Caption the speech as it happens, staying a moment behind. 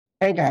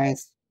Hey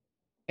guys,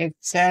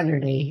 it's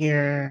Saturday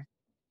here,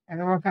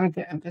 and welcome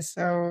to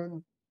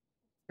episode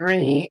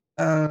 3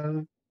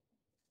 of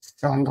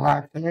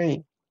Stoneblock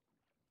 3.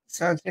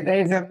 So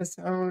today's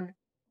episode,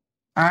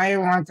 I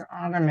want to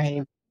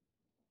automate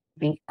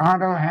the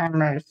auto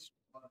hammers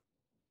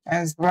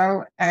as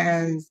well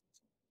as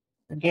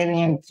getting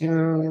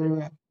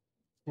into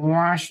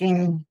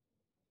washing,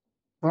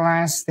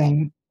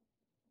 blasting,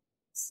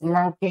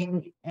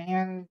 smoking,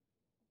 and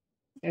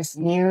this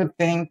new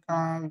thing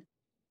called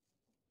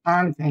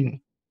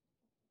haunting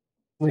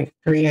we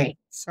create.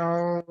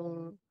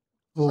 So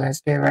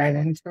let's get right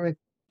into it.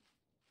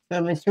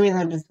 So between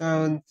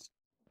episodes,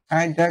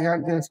 I dug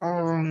up this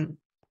whole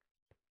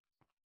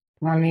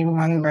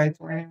 21 by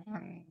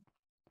 21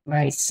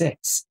 by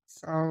 6.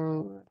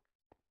 So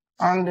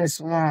on this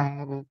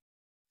wall,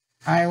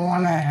 I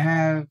want to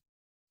have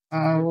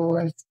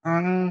what's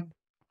on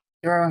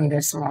on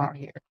this wall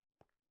here.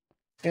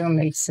 It'll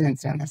make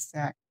sense in a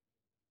sec.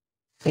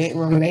 It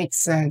will make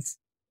sense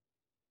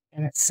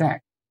in a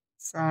sec.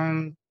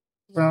 So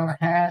we'll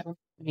have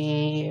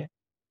the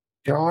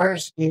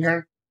doors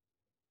here.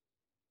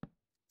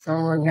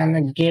 So we're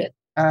gonna get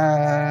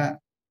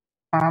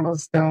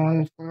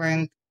cobblestone,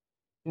 flint,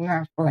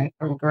 not flint,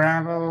 but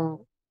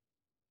gravel,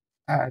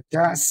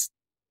 dust,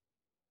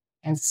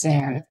 and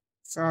sand.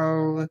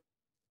 So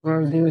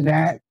we'll do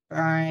that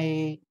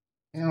by,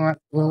 you know what,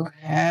 we'll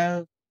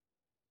have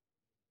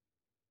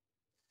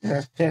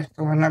the fifth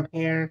one up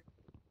here.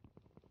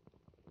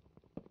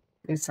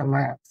 Do some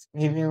laps,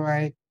 maybe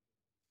like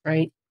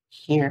right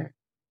here.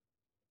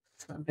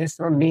 So this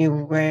will be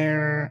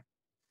where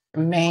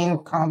the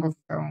main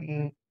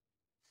cobblestone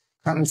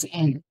comes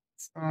in.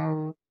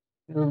 So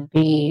it'll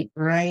be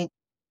right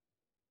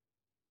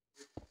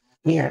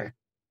here.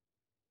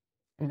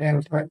 And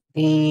then put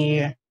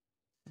the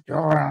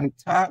door on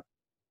top,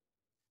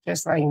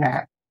 just like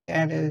that.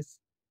 That is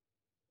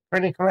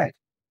pretty quick.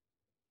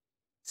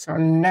 So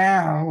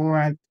now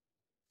what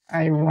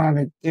I want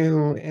to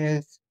do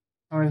is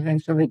I'll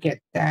eventually get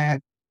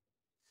that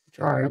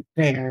drawer up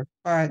there,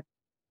 but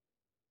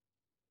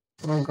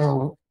we'll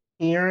go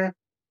here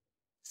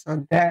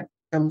so that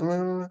the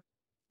blue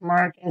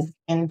mark is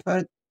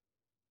input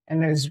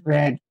and there's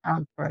red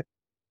output.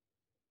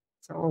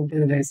 So we'll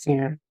do this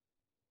here.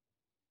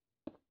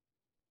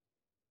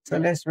 So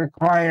this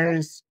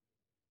requires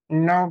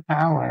no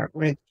power,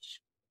 which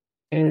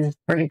is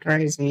pretty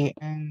crazy,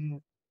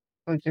 and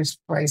we'll just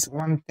place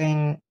one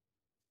thing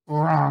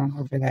wrong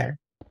over there.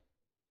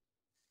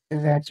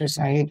 Because that's just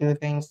how you do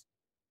things.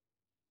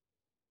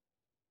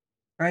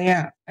 But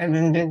yeah, I've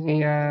been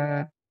busy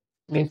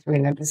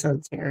between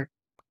episodes here.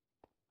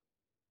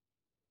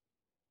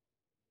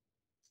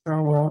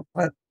 So we'll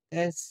put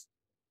this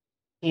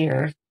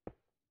here.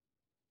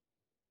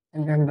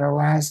 And then the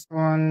last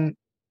one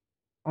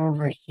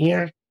over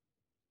here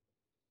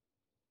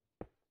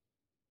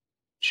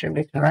should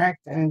be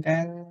correct. And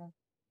then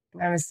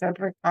have a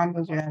separate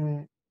combo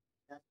gen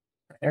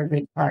for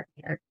every part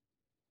here.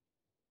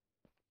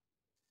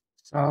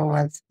 So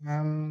let's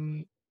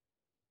and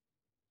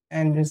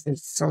this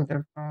is so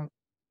difficult.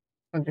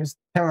 We'll just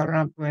pillar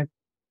up with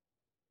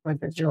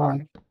the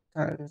joint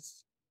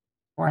because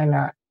why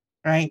not,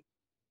 right?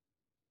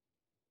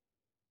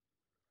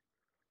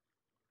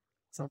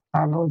 So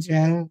combo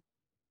gen,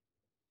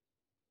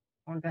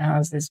 what the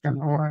hell is this gonna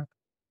work?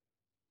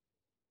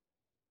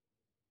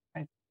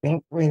 I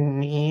think we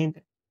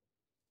need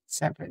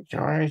separate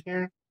drawers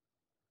here.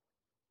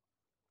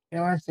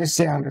 Let's just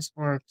see how this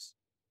works.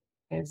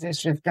 Is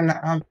this just gonna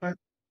output?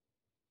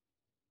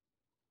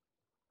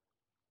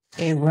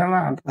 It will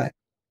output,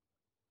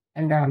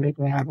 and that'll be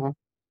gravel.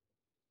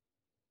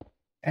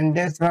 And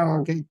this one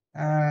will get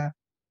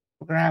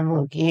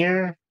gravel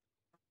here.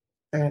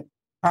 The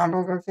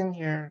cobble goes in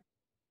here.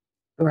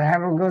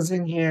 Gravel goes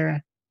in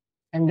here,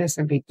 and this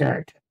will be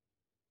dirt.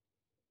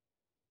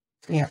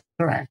 Yeah,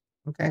 correct.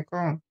 Okay,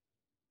 cool.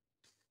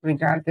 We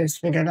got this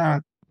figured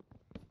out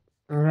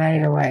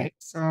right away.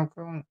 So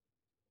cool.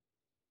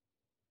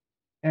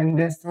 And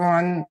this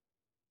one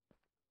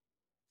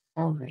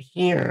over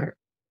here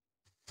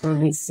will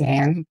be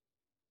sand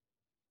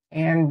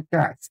and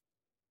dust,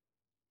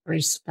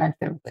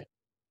 respectively.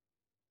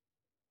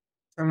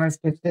 So let's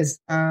get this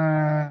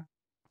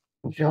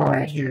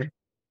drawer here.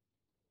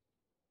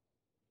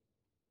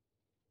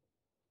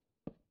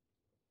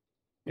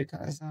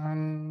 Because we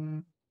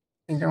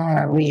don't want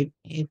to leave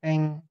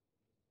anything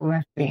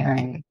left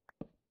behind.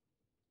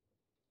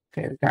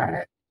 Okay, got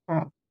it.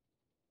 Cool.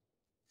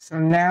 So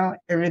now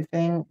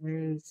everything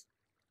is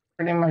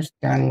pretty much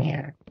done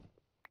here.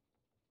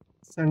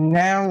 So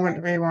now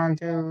what we want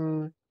to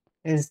do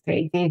is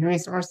take these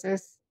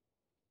resources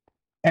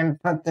and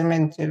put them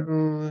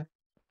into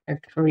a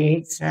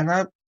create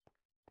setup,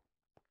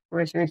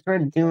 which we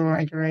could do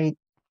like right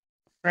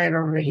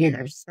over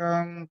here.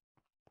 So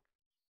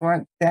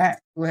what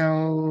that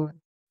will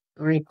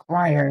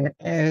require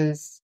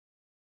is,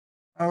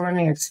 oh, let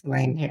me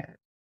explain here.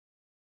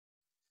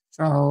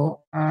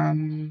 So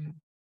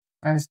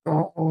let's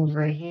go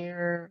over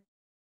here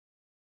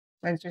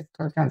Let's just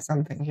click on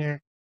something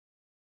here.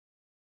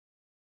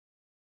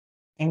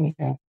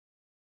 Anything.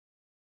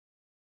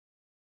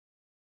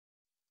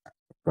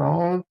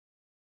 Gold.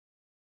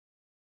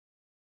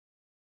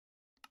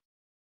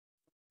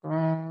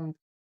 Gold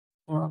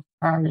will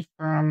come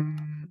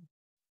from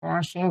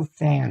washing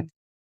sand.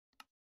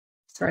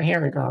 So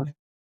here we go.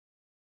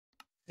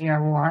 We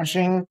are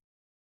washing,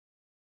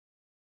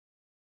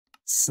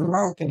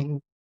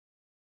 smoking,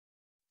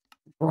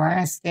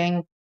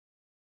 blasting,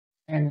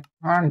 and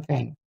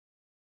haunting.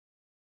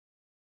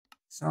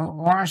 So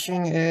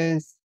washing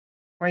is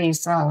what you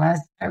saw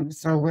last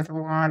episode with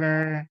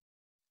water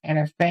and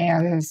a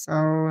fan.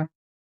 So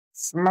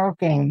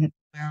smoking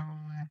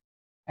will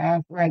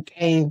act like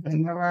a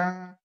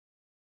vanilla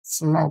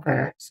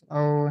smoker.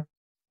 So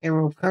it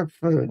will cook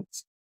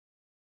foods.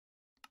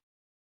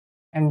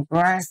 And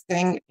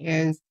blasting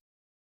is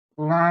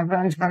lava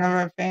in front of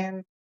a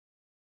fan,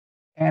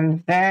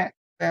 and that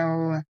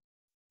will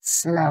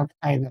smelt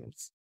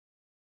items.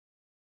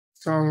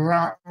 So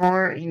raw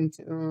ore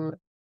into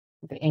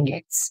the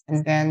ingots.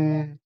 And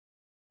then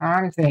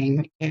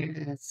haunting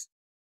is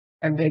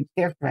a bit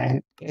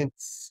different.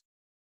 It's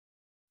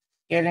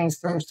getting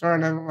some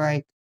sort of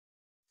like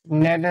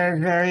nether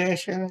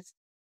variations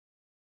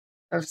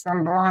of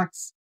some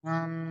blocks.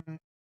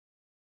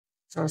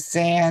 So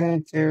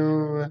sand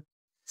to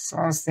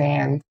soul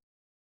sand.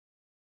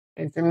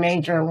 It's a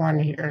major one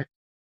here.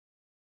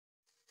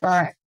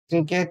 But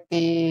to get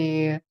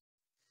the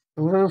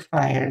blue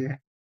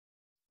fire,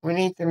 we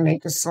need to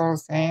make a soul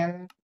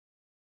sand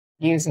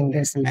using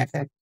this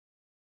method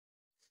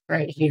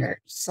right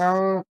here.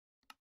 So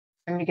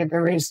let me get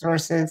the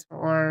resources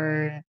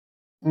for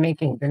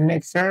making the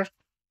mixer,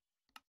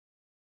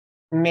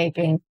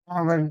 making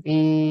all of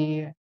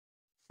the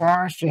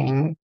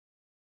washing,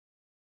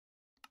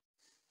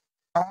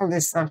 all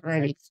this stuff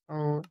ready.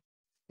 So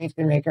need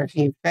to make a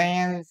few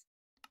fans,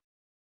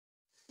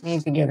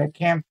 need to get a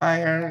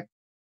campfire,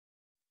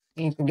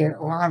 need to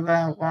get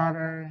lava,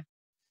 water.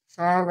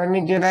 So let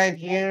me do that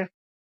here,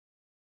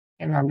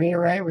 and I'll be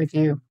right with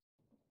you.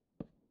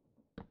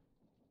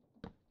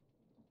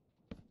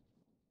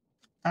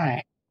 All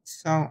right.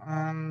 So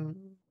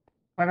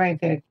what I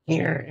did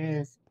here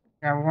is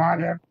got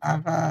water,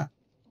 lava,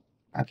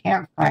 a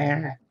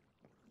campfire,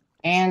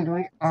 and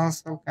we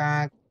also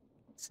got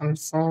some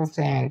soul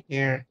sand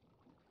here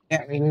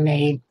that we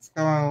made.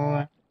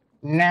 So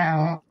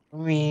now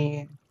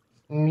we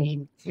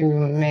need to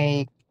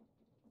make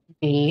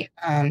the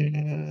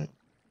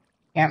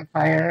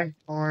campfire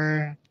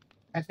for,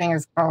 I think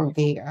it's called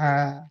the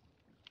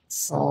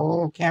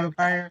soul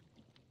campfire.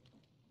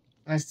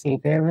 Let's see,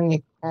 do we have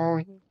any coal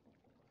here?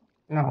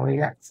 No, we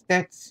got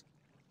sticks,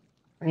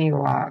 we need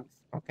logs.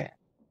 Okay.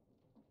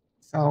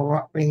 So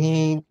what we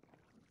need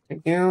to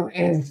do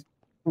is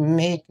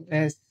make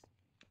this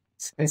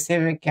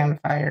specific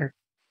campfire,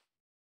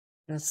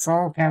 the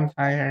soul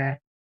campfire,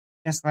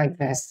 just like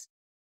this.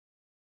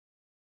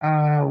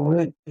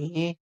 Would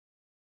be,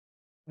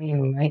 we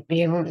might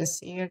be able to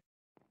see it.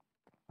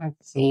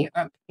 Let's see,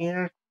 up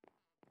here.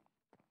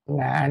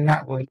 Nah,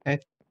 not with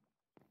it.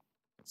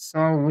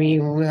 So we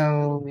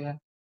will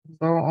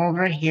go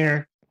over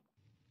here.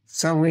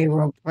 So we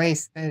will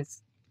place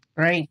this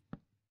right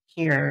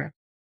here,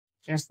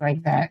 just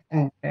like that.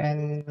 And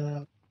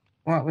then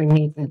what we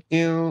need to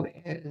do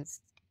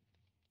is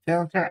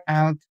filter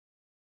out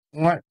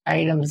what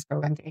items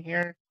go into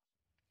here.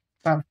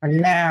 But for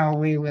now,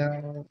 we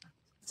will,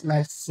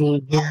 let's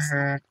see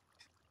here.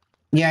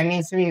 Yeah, it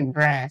needs to be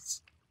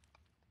brass.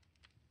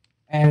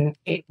 And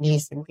it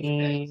needs to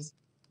be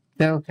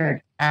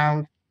filtered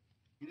out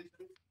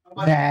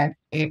that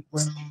it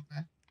will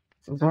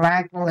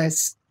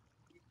blacklist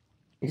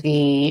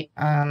the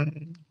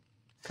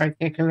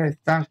particular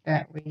stuff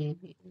that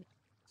we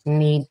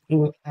need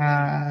to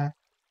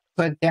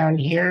put down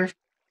here.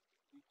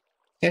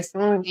 This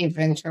will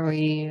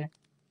eventually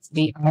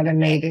be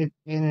automated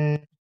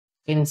in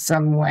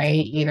some way,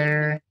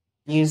 either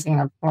using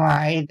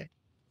applied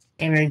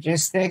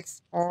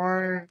energistics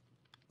or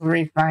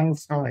refined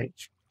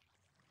storage.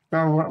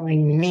 So what we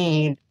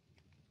need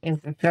is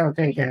the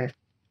filter here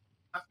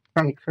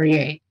from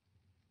create.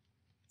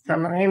 So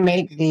let me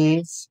make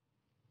these.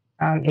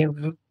 It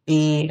will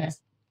be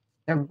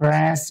the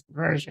brass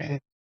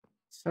version.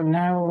 So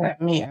now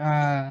let me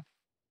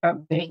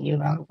update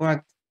you on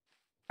what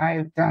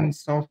I've done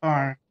so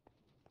far.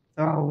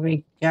 So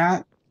we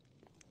got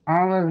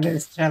all of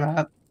this set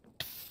up,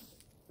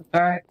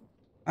 but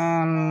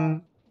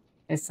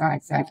it's not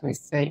exactly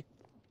safe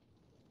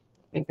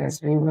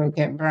because we will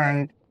get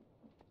burned.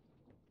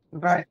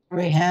 But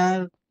we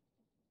have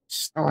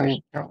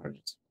storage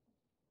drawers.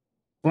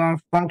 Well,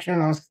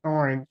 functional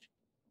storage,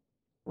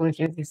 which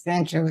is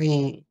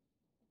essentially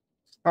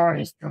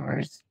storage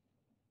drawers.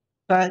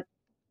 But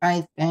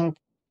I think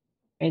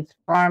it's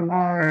far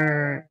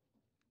more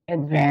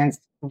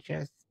advanced,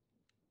 just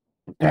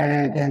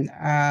better than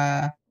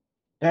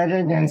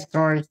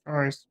storage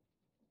drawers.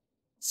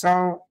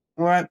 So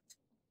what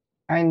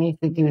I need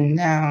to do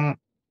now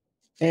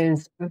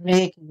is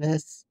make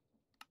this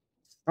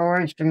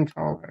storage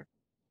controller.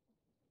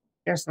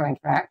 just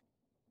like that.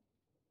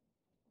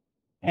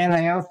 And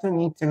I also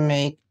need to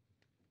make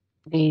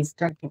these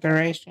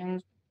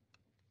configurations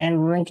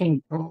and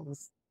linking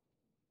tools,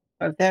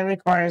 but that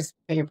requires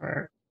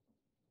paper.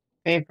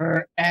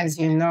 Paper, as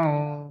you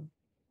know,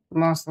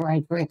 most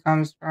likely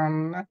comes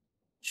from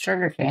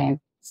sugarcane.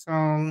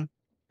 So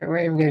the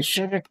way we get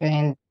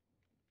sugarcane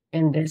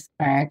in this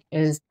pack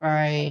is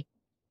by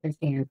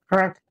taking a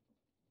crook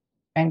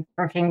and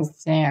crooking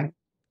sand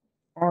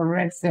or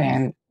red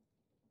sand,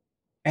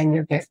 and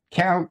you get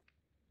kelp,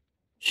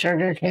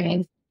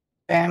 sugarcane,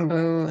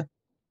 bamboo,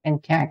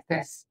 and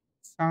cactus.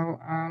 So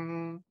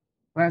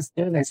let's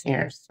do this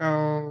here.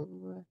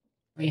 So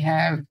we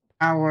have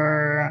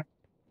our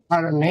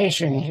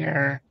automation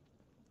here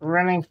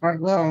running for a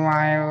little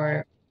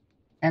while,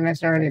 and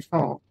it's already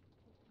full.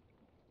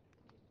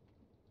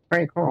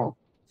 Pretty cool.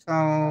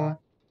 So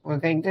we'll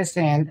take this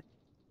sand,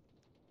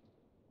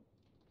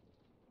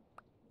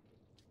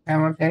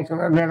 and we'll take a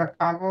little bit of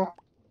cobble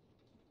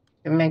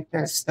to make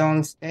the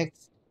stone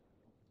sticks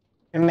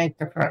to make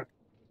the crook.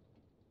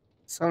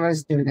 So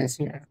let's do this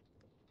here.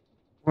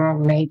 We'll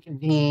make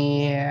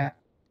the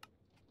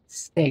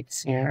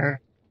sticks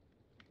here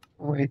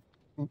with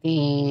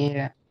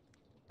the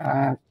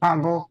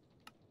cobble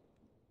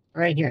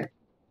right here.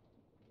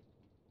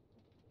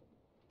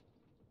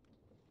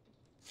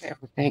 Okay,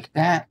 we'll take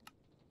that,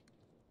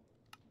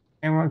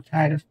 and we'll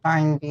try to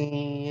find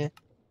the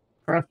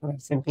crook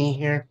recipe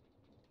here.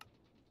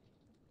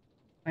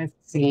 Let's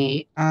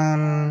see.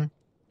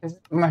 It's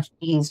much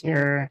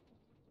easier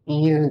to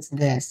use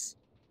this.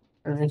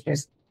 So it's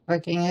just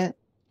clicking it,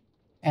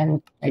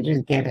 and I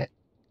just get it.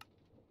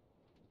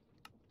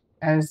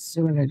 As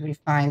soon as we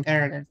find,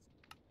 there it is.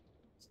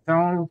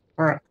 Stone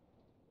crook.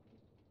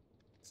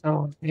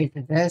 So take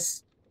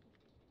this,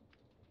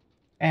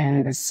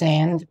 and the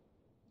sand,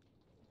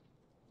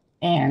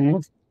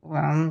 and,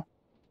 well,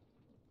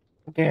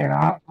 get it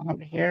all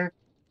out here.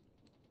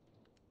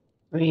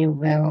 We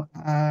will,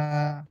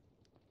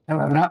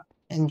 fill it up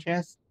and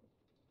just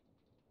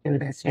do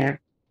this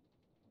here.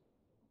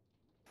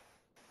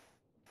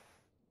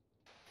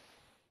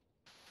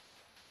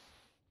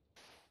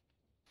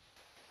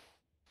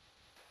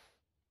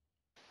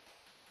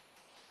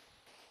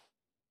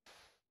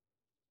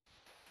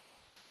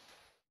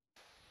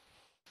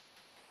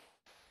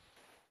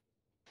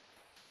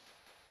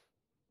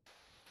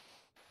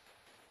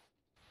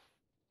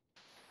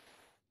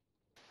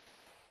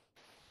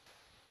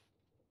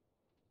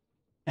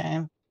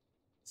 Okay,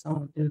 so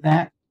we'll do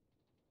that.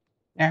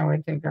 Now we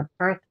take our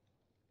crook.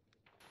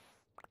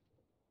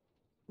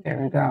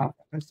 There we go.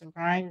 I'm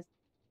surprised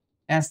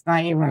that's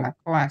not even a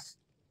quest.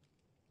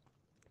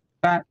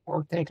 But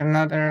we'll take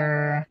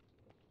another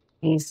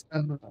piece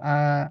of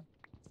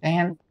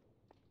sand,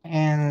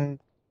 and,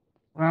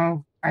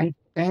 well, I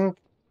think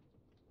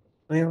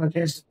we will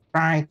just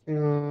try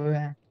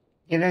to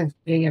get as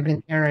big of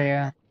an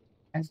area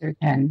as we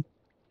can.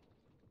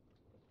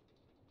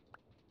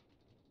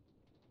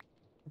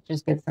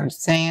 Just get some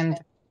sand.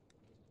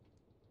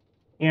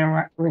 You know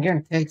what? We're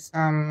gonna take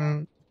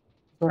some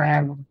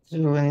gravel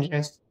too and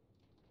just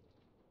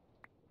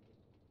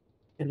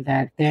do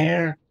that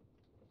there.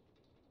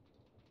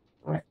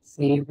 Let's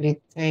see, we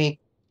take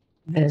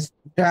this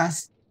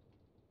dust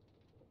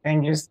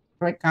and just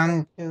click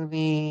onto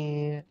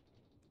the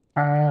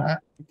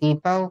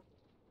depot,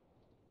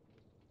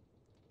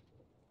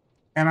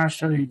 and I'll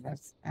show you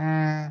this.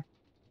 I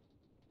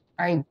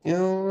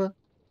do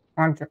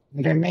want to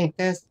automate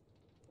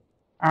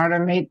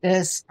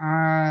this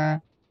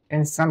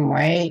in some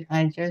way.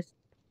 I just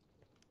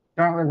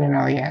don't really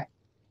know yet.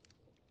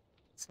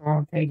 So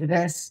we'll take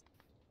this,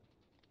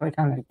 click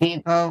on the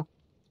depot,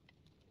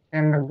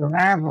 and the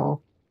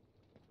gravel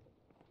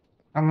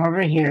come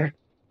over here.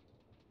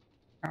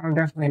 I'll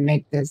definitely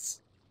make this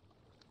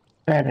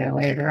better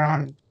later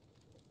on.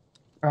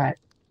 But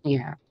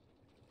yeah,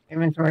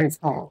 inventory is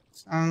full.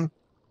 So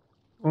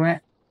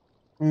let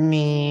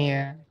me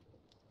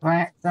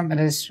plant some of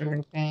this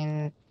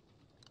sugarcane,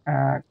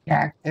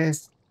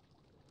 cactus,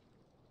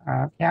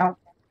 kelp,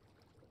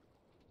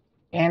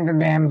 and the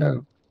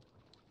bamboo.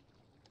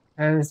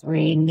 Because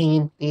we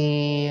need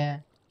the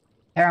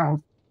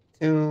kelp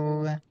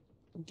to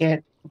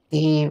get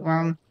the,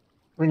 well,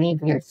 we need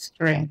to get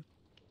string.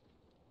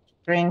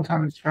 String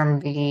comes from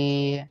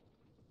the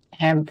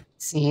hemp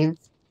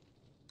seeds,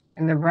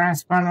 and the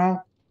brass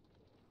funnel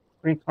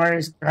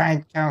requires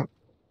dried kelp.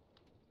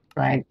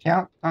 Dried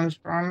kelp comes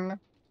from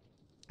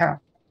kelp.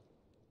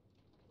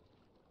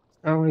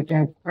 So we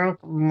can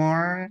cook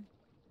more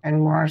and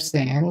more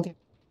sand,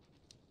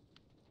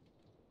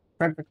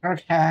 but the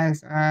cook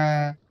has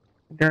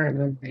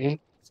durability,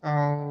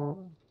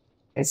 so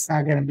it's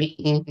not going to be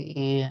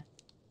easy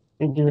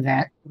to do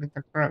that with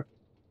the crook.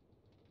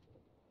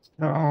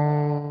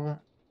 So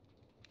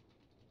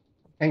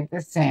take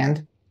the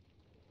sand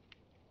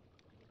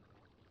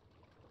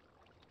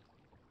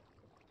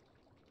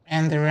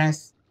and the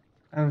rest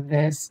of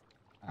this.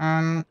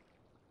 I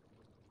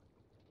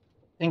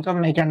think I'll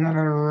make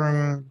another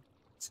room.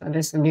 So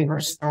this will be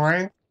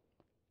restore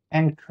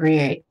and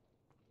create.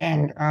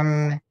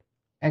 and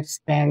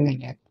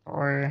expanding it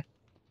or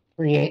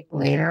create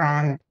later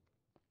on.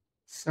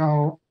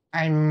 So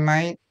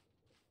I'll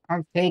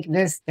take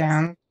this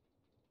down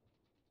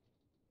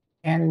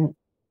and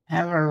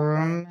have a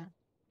room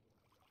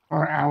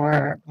for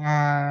our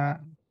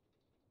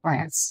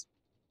plants.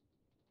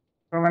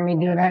 So let me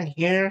do that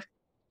here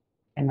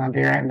and I'll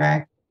be right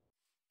back.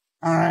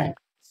 All right,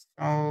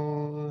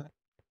 so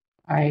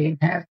I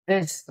have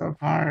this so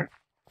far.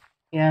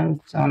 We have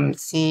some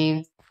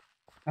seeds,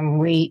 some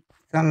wheat,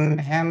 some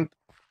hemp,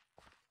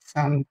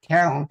 some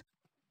kelp,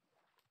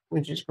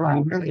 which is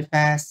growing really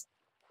fast,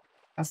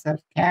 also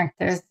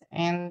cactus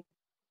and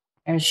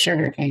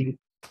sugarcane.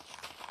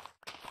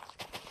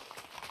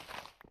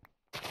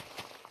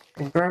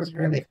 It grows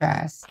really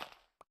fast.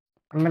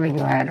 I'm really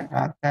glad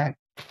about that.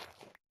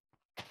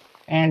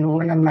 And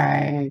one of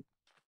my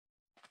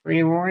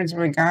rewards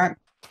we got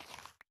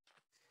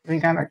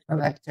a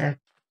collector.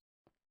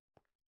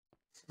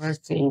 So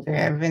let's see, do we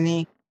have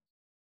any?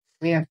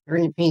 We have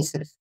 3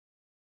 pieces.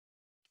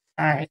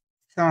 All right,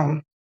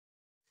 so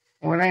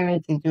what I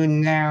need to do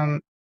now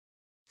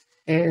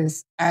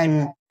is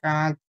I've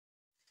got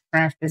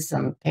crafted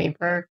some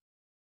paper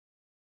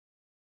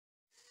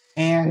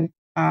and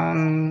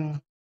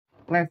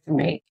let's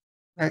make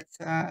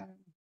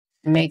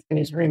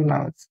these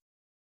remotes.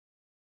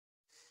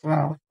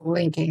 Well,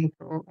 linking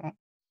tool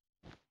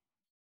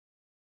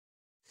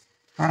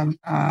from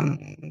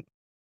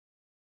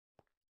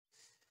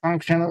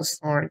functional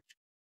storage.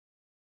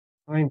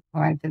 We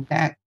planted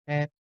that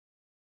bit.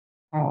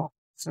 Oh,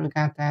 so we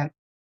got that.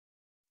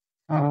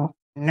 So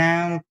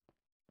now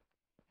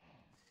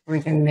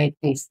we can make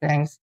these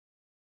things,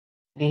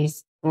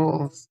 these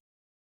tools.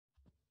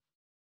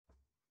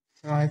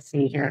 So let's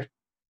see here.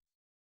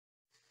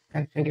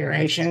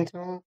 Configuration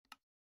tool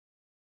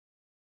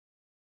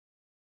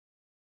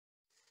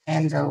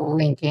and the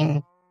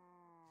linking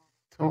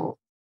tool.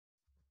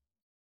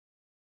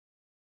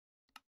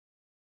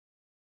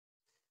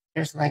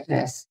 Just like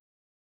this.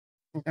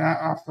 We're gonna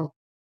also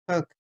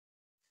cook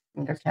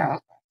the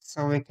kelp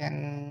so we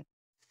can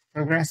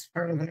progress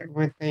further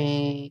with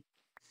the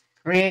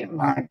create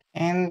mod.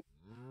 And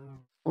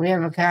we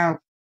have a cow.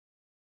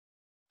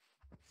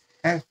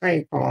 That's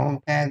pretty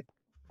cool that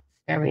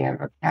we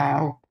have a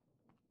cow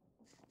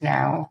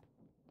now.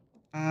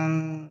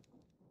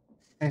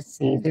 Let's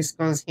see, this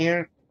goes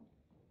here.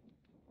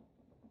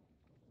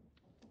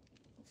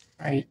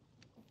 Right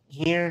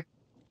here.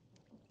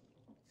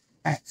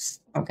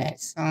 That's okay,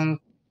 so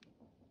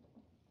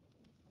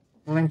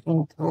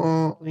linking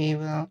tool, we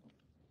will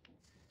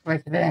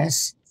click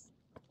this.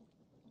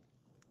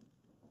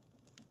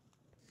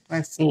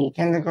 Let's see,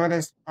 can we go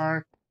this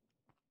far?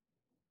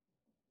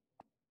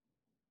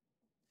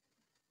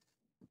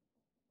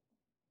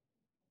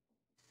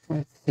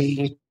 Let's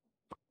see.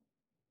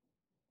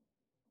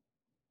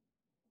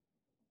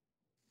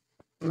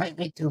 Might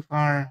be too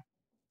far.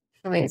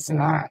 Actually, it's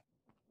not.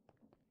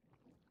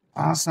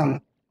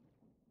 Awesome.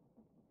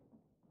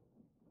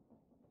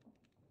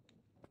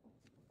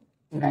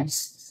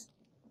 Nice.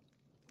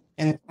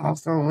 And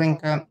also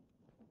link up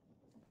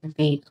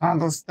the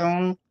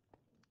cobblestone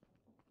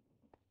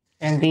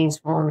and these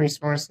 4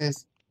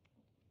 resources.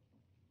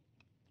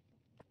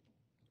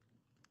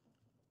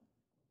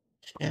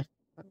 Shift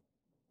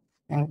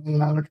and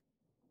mode.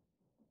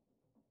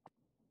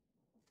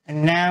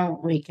 And now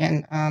we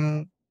can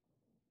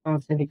go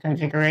to the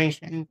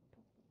configuration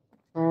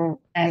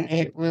tool and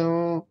it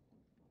will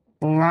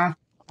lock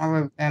all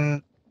of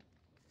them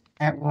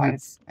at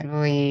once, I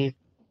believe.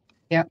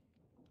 Yep.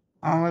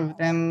 All of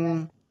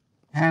them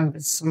have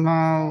a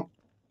small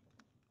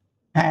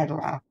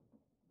padlock.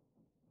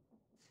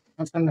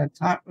 It's on the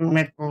top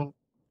middle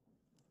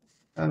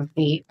of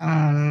the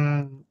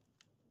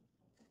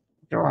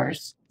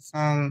doors.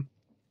 So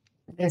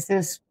this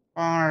is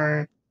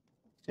far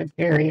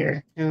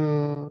superior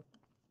to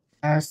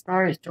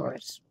storage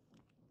doors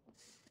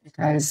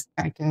because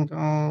I can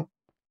go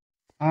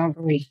all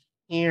the way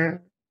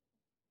here.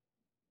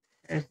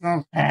 There's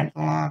no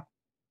padlock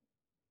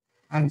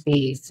on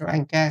these, so I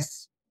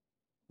guess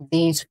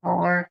these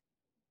 4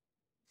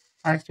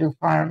 are too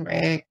far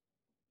away.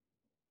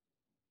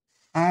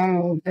 I'll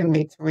move them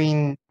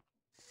between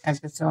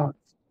episodes.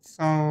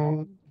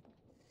 So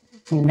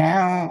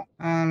now,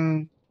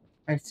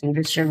 let's see,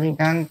 this should be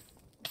done.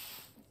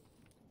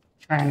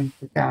 Trying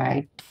to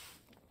guide.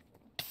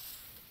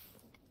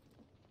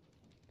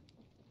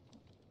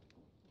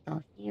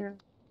 Go here.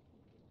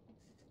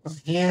 Go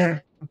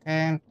here.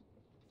 Okay.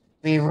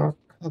 We will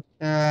cook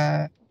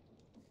the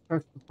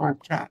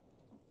pork chop.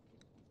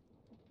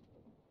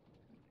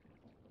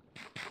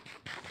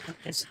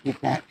 Just keep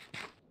that.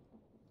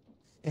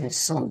 It is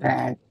so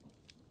bad.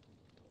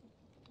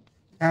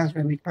 That was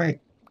really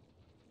quick.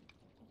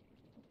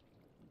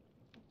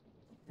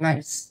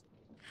 Nice.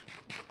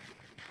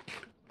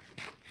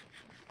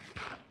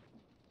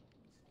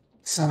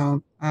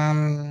 So,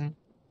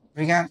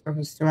 we got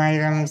those 2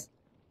 items.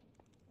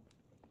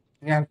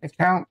 We got the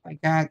kelp, we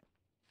got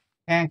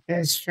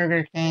cactus,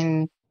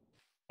 sugarcane,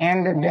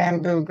 and the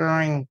bamboo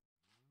growing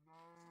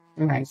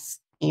nice.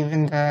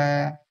 Even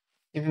the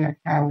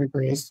cow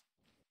agrees.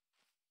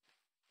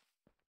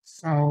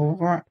 So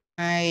what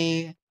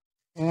I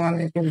want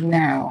to do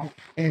now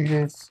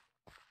is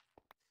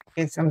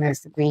get some of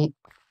this wheat,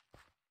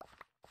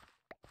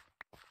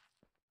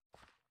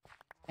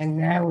 and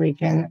now we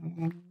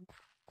can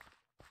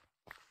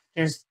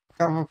just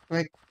double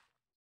click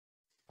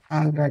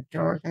on the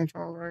drawer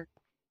controller,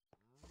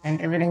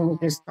 and everything will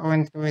just go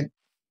into it.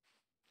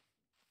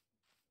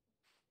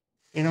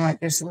 You know what?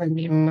 Just let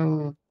me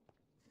move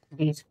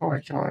these 4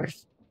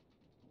 drawers.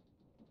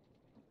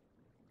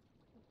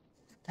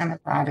 Kind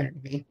of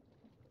bothered me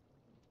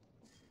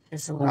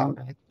just a little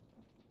bit.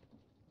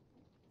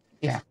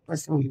 Yeah,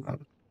 let's move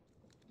them.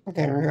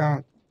 There we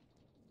go.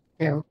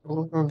 Feel a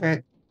little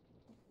bit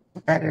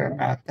better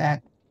about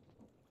that.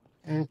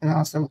 And we can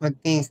also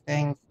put these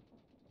things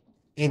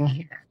in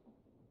here.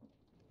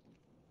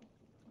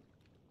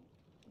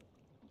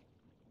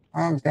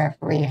 I'll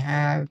definitely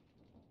have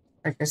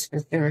like a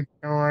specific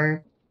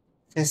door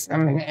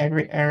system in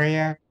every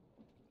area.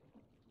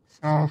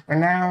 So for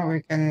now,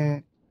 we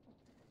can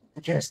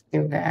just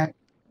do that.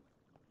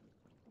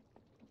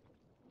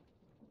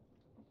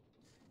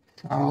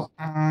 So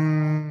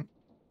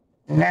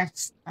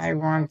next I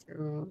want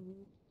to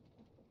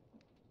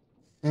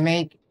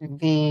make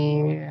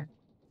the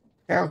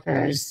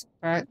filters,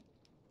 but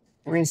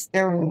we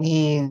still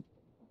need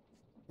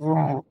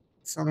wool,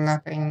 so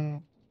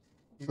nothing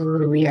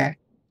blue yet.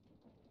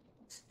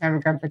 Now we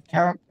got the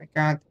kelp, we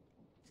got a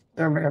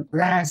little bit of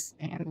brass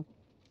and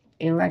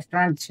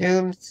electron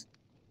tubes.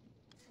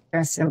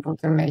 That's simple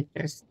to make,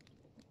 just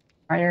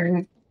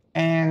iron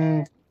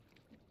and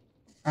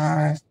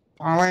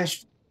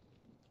polished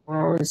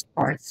rose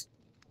quartz,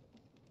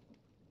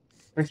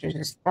 which is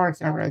just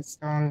quartz and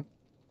redstone.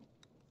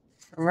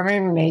 So let me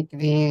make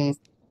these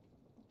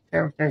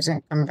filters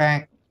and come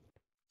back.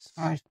 So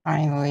I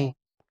finally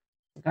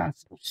got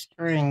some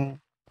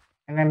string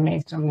and I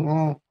made some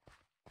wool.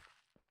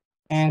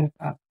 And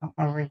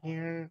over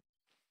here,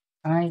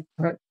 I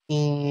put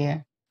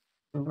the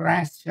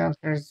brass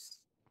filters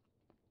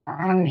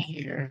on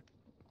here,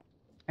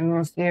 and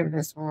we'll see if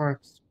this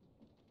works.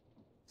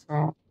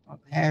 So I'll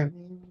have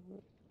you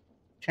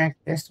check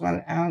this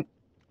one out.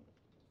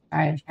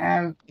 I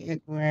have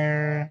it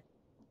where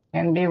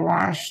can be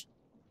washed.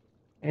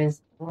 It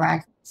is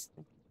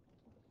blacklisted.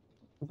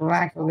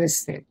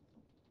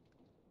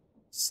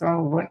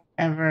 So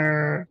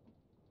whatever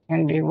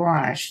can be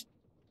washed,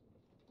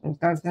 it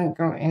doesn't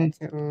go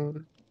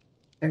into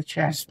the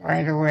chest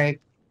right away.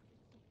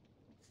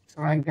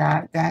 So I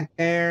got that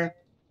there.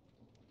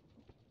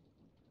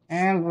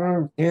 And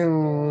we'll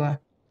do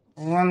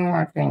one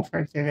more thing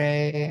for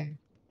today.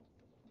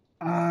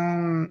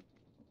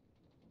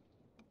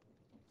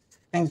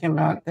 Think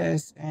about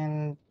this,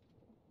 and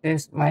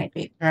this might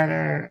be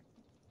better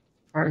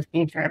for a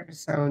future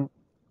episode.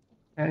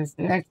 Because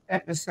next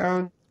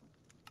episode,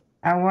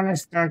 I want to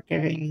start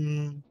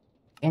getting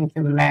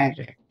into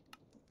magic.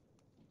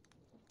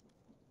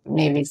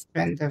 Maybe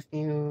spend a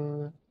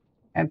few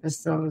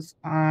episodes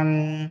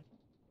on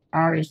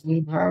Ars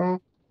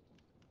and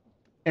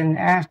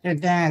after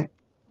that,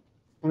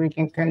 we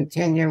can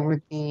continue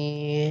with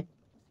the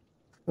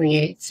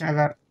create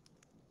setup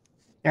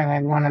that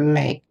I want to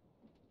make,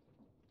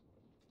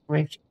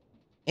 which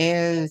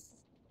is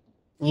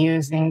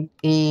using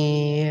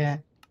the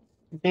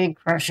big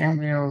crushing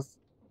wheels,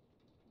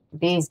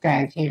 these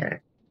guys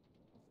here,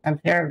 a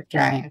pair of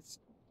giants.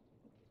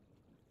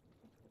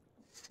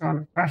 So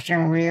the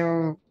crushing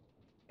wheel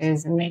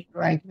is made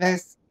like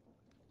this.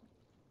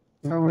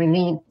 So we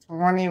need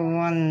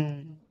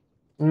 21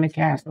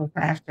 mechanical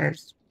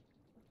crafters,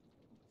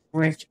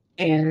 which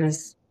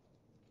is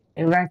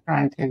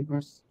electron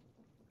tubes,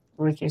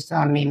 which you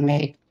saw me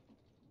make.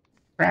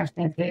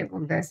 Crafting table,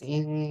 that's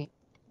easy.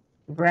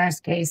 Brass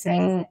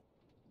casing,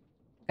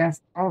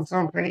 that's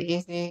also pretty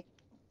easy.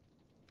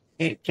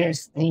 It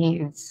just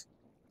needs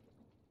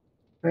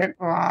brick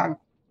log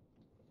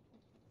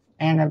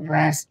and a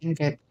brass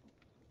ingot.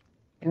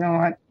 You know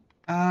what?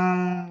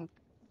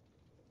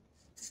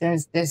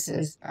 Since this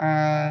is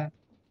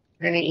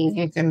pretty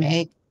easy to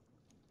make,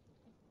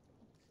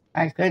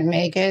 I could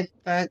make it,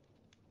 but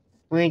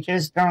we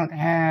just don't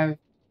have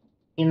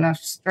enough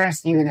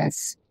stress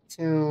units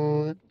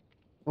to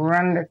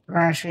run the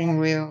crushing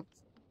wheels,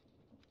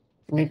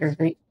 because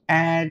we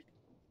add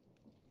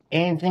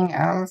anything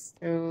else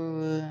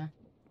to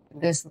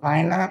this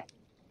lineup,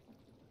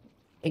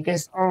 it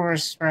gets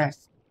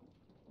overstressed.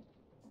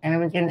 And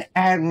we can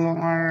add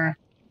more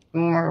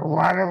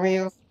water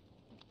wheels,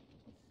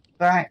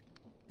 but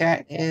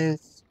that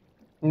is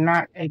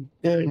not a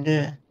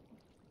good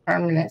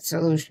permanent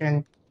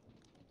solution.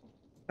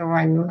 So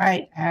I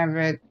might have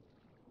it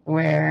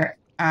where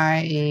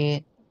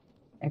I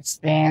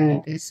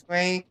expand this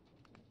way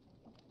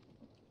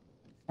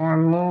or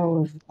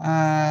move,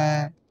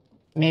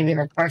 maybe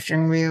the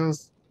crushing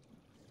wheels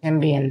can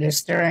be in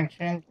this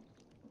direction.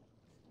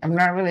 I'm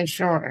not really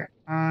sure.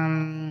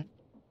 Trying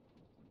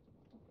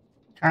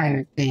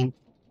to think.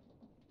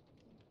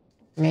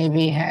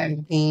 Maybe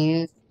have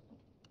these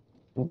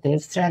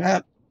this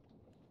setup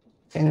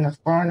in the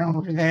corner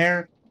over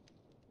there.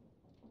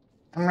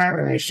 I'm not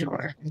really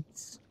sure.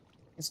 It's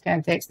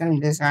gonna take some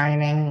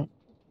designing.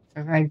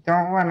 Because I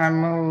don't want to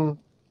move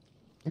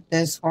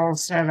this whole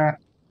setup.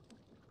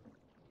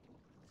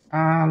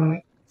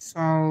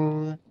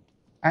 So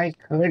I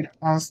could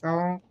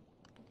also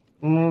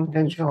move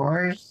the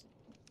drawers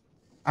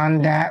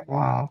on that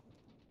wall,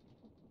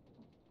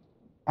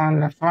 on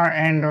the far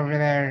end over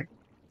there,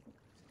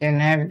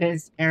 and have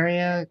this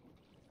area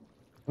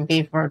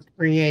be for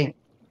create.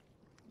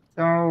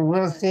 So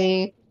we'll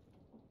see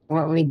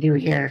what we do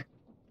here.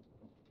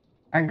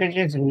 I could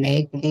just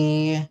make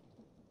the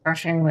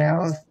crushing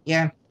wheels.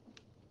 Yeah,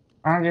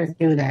 I'll just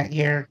do that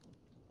here.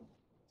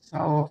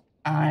 So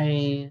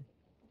I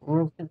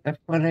looked at the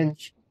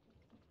footage,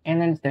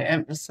 and the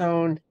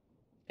episode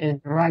is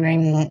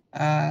running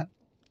a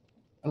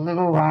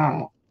little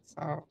long.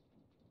 So I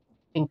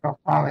think I'll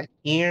call it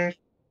here.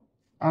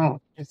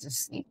 Oh, just a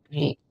sneak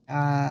peek.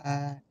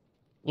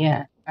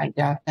 Yeah, I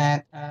got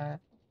that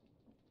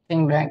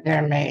thing back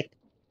there made.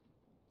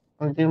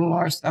 We'll do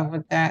more stuff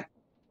with that.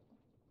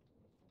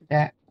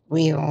 That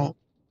wheel,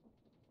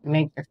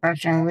 make the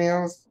crushing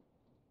wheels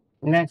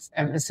next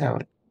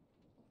episode.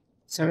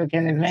 So we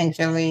can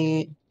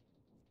eventually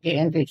get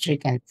into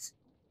chickens.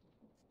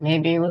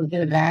 Maybe we'll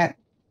do that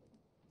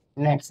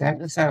next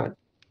episode.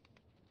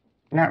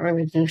 Not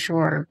really too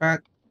sure,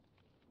 but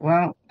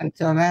well,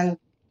 until then,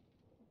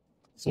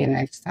 see you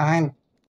next time.